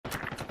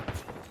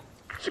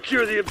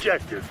Secure the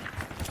objective.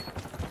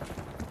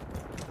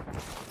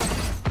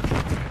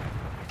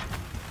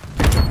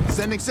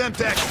 Sending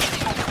Semtex.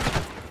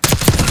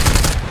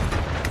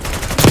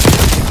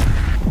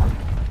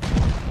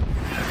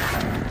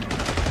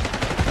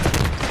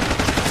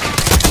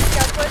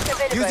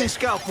 Using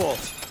scout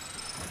bolts.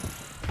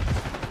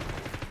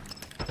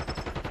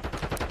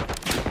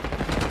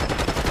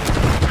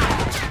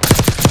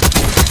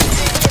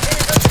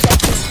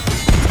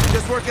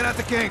 Just working out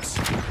the kinks.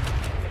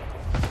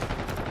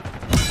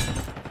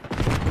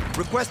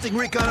 Requesting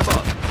recon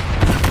above.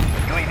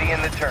 UAV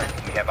in the turn.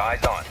 We have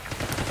eyes on.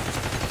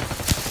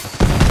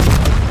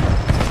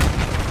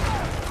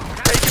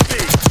 Take a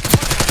beat.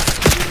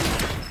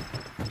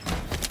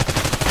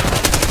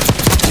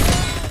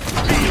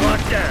 B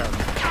locked down.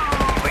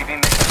 UAV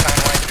mission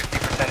timeline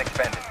 50%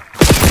 expended.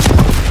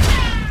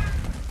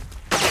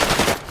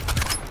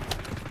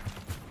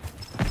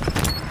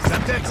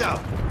 Semtex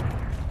out.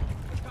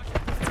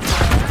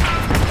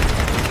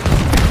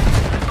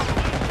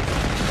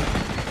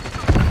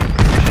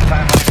 Mission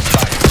timeline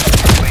expired.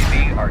 UAV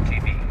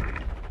RTB.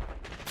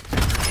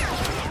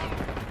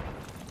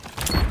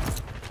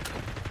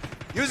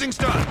 Using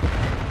stun.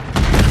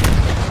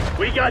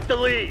 We got the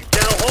lead.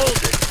 Now hold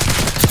it.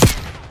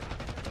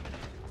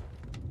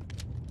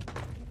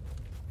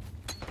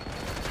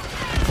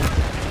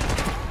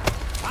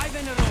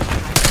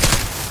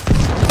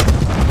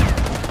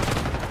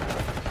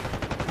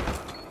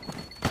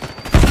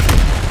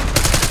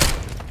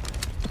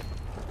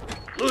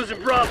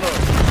 Losing Bravo.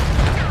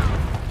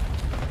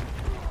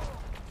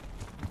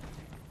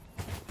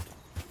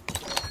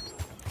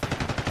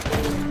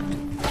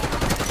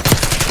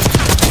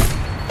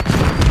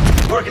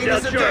 Marking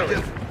down this Charlie.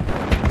 objective.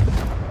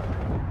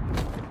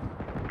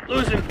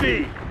 Losing B.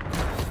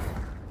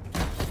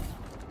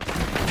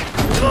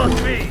 We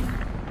lost B.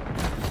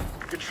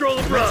 Control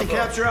of Commencing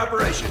Bravo. capture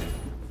operation.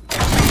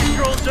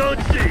 Control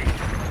Zone C.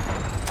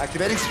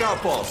 Activating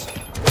scout bolts.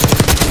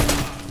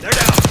 They're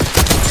down.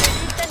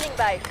 Standing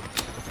by.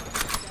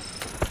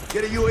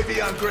 Get a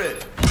UAV on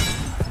grid.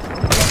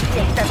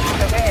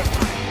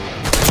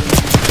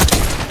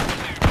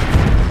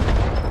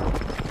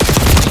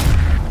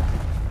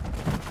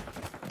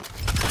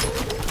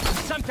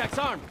 Semtex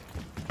armed.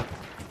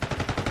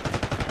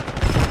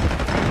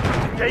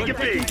 Take a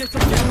B.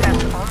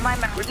 On my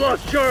map. We've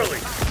lost Charlie.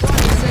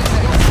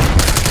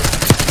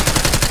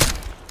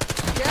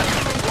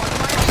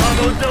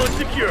 Bravo zone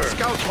secure.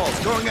 Scout pulse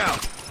going out.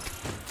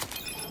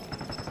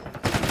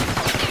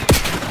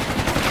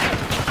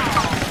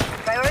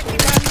 Priority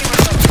target.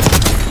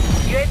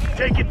 UAV.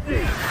 Take it C.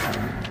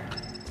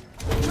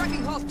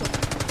 Tracking hostile.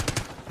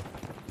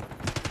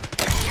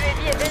 UAV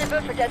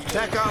available for testing.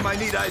 TACOM, I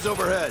need eyes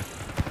overhead.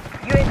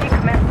 UAV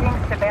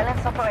commencing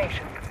surveillance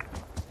operation.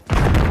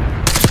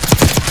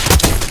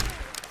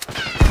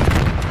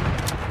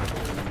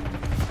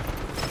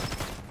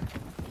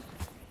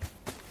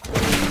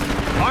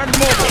 Armed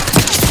mobile.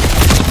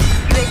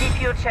 UAV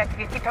fuel check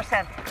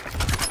 50%.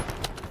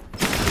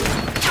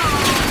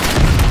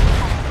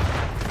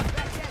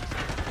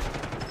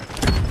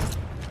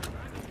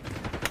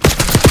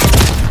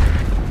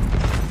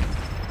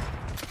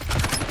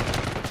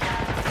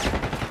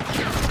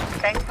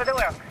 Thanks for the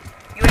work.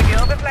 UAV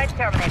overflight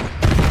terminated.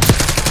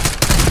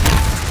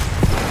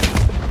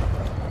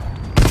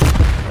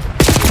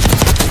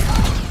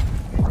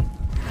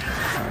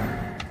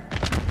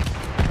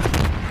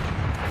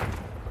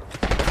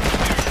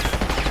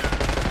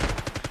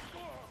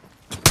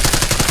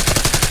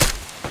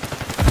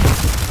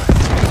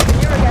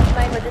 Neurogas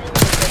mine was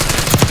eliminated.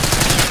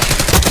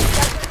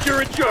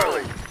 Securing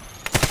Charlie.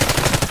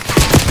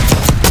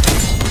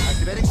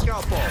 Activating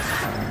scout balls.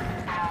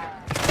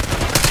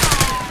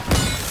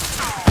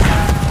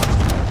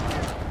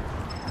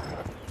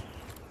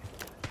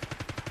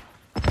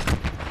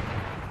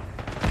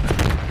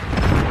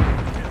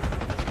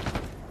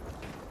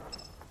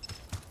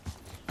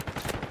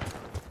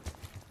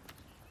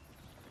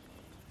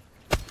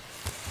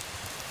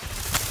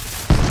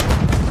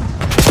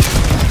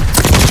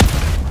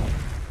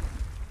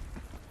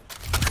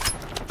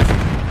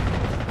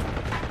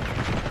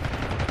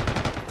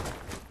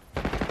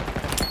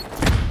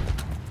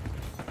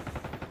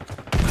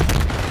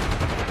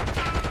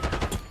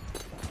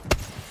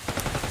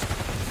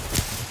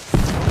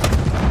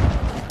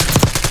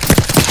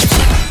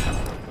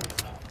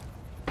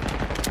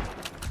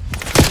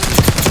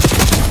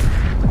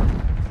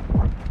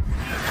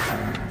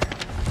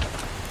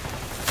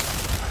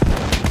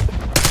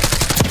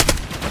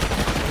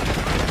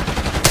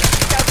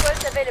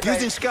 Southwest available.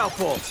 Using scout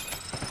bolts.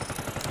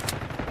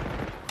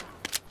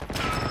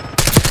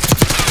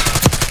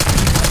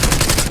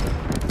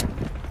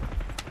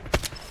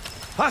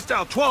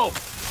 Hostile 12.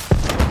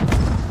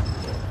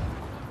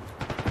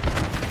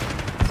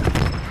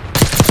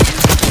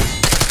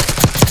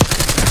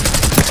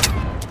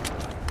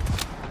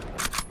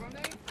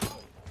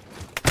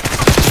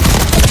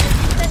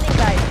 Standing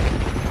by.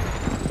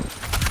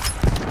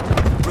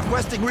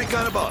 Requesting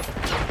recon above.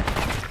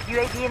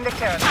 UAV in the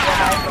turn. We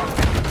have eyes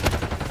on.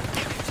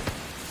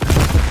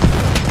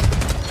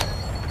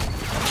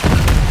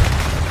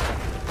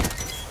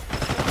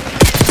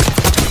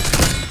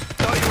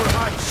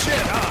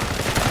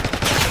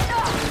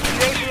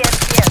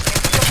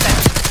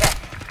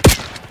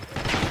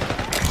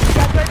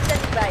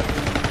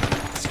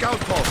 Scout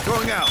pulse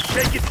going out.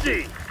 Take it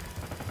C.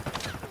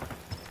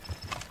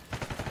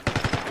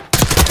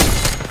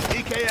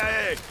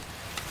 EKIA.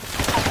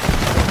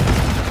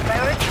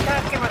 Priority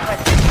tasking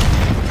requested.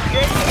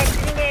 UAV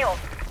exiting AO.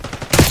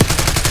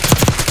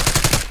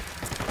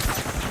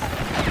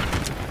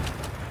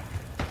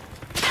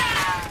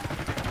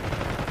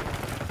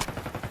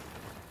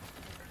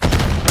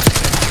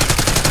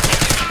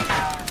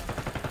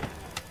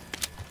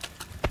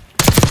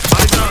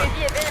 Eyes on.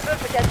 UAV available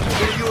for tasking.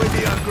 Get a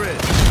UAV on grid.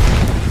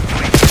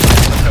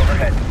 Just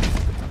overhead.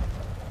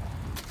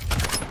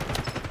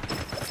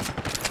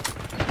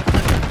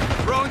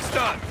 Throwing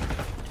stun.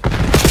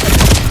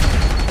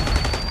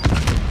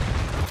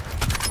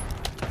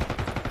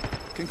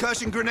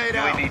 Concussion grenade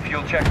out. UAV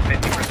fuel check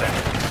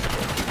 50%.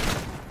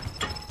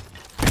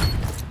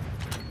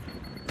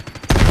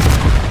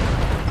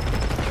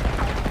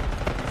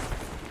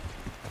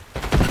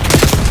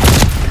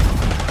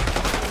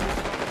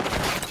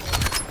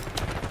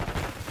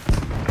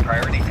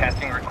 Priority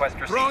testing request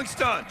received. Throwing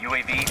stun.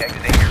 UAV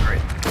exiting your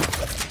grid.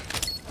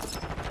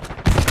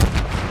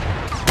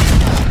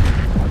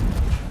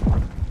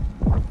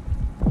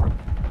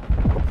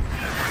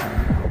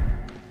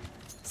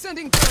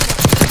 Sending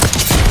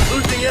thermal.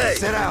 Losing A.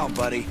 Sit down,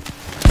 buddy.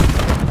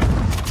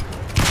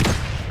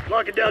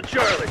 Locking down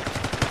Charlie.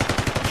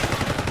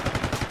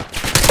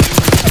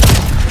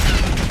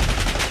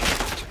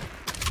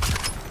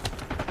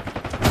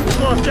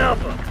 Lost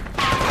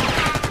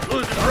Alpha.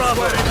 Losing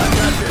Bravo.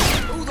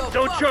 Who the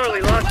Don't fuck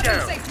Charlie, touched lock weapon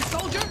down. safety,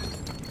 soldier?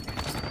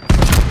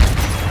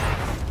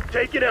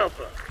 Taking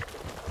Alpha.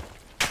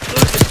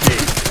 Losing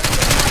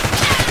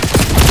C.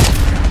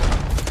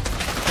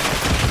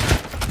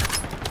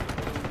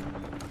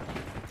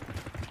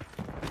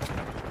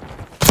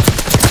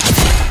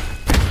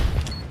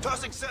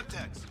 Tossing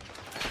Semtex.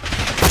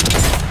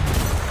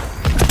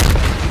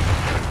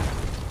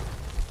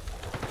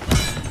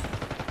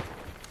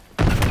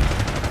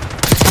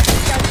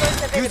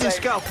 Using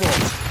scout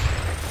pulse.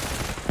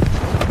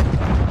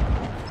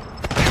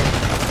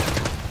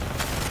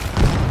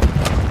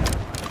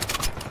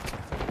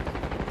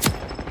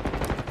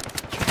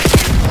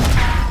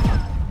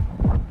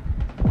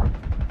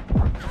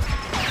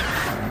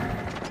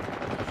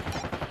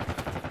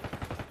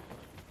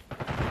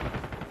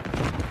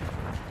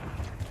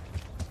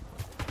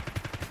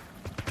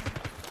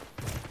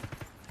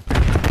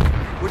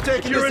 We're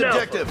taking Securing this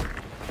Alpha.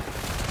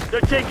 objective.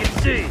 They're taking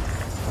C.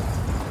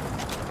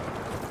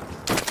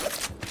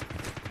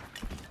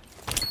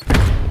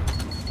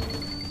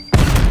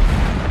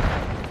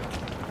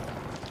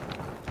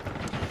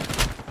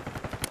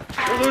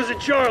 We're losing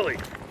Charlie.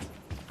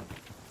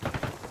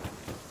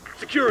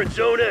 Securing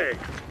Zone A.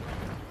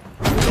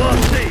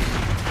 Lost C.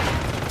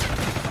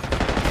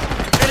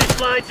 Finish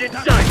lines in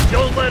sight.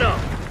 Don't let up.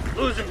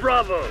 Losing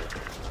Bravo.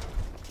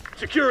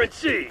 Securing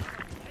C.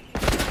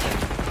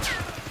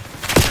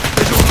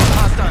 Visual on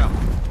hostile.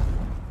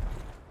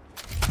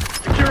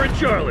 Securing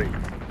Charlie.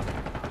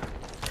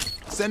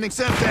 Sending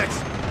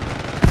Semtex.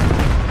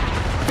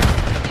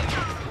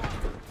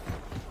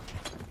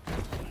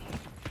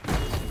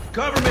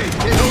 Cover me. Hit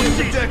Zone this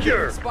C objective.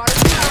 secure. Spotted.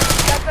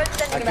 Gunboat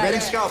sending Activating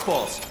back. scout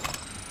pulse.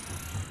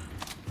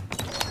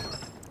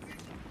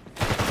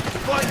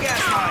 Deploying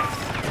gas mines.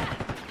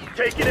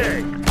 Taking A.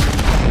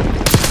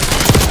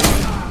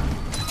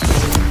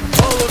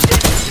 All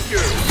locations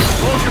secure.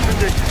 Hold your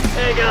position.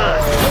 Hang on.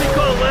 Let me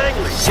call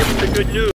Langley. Give him the good news.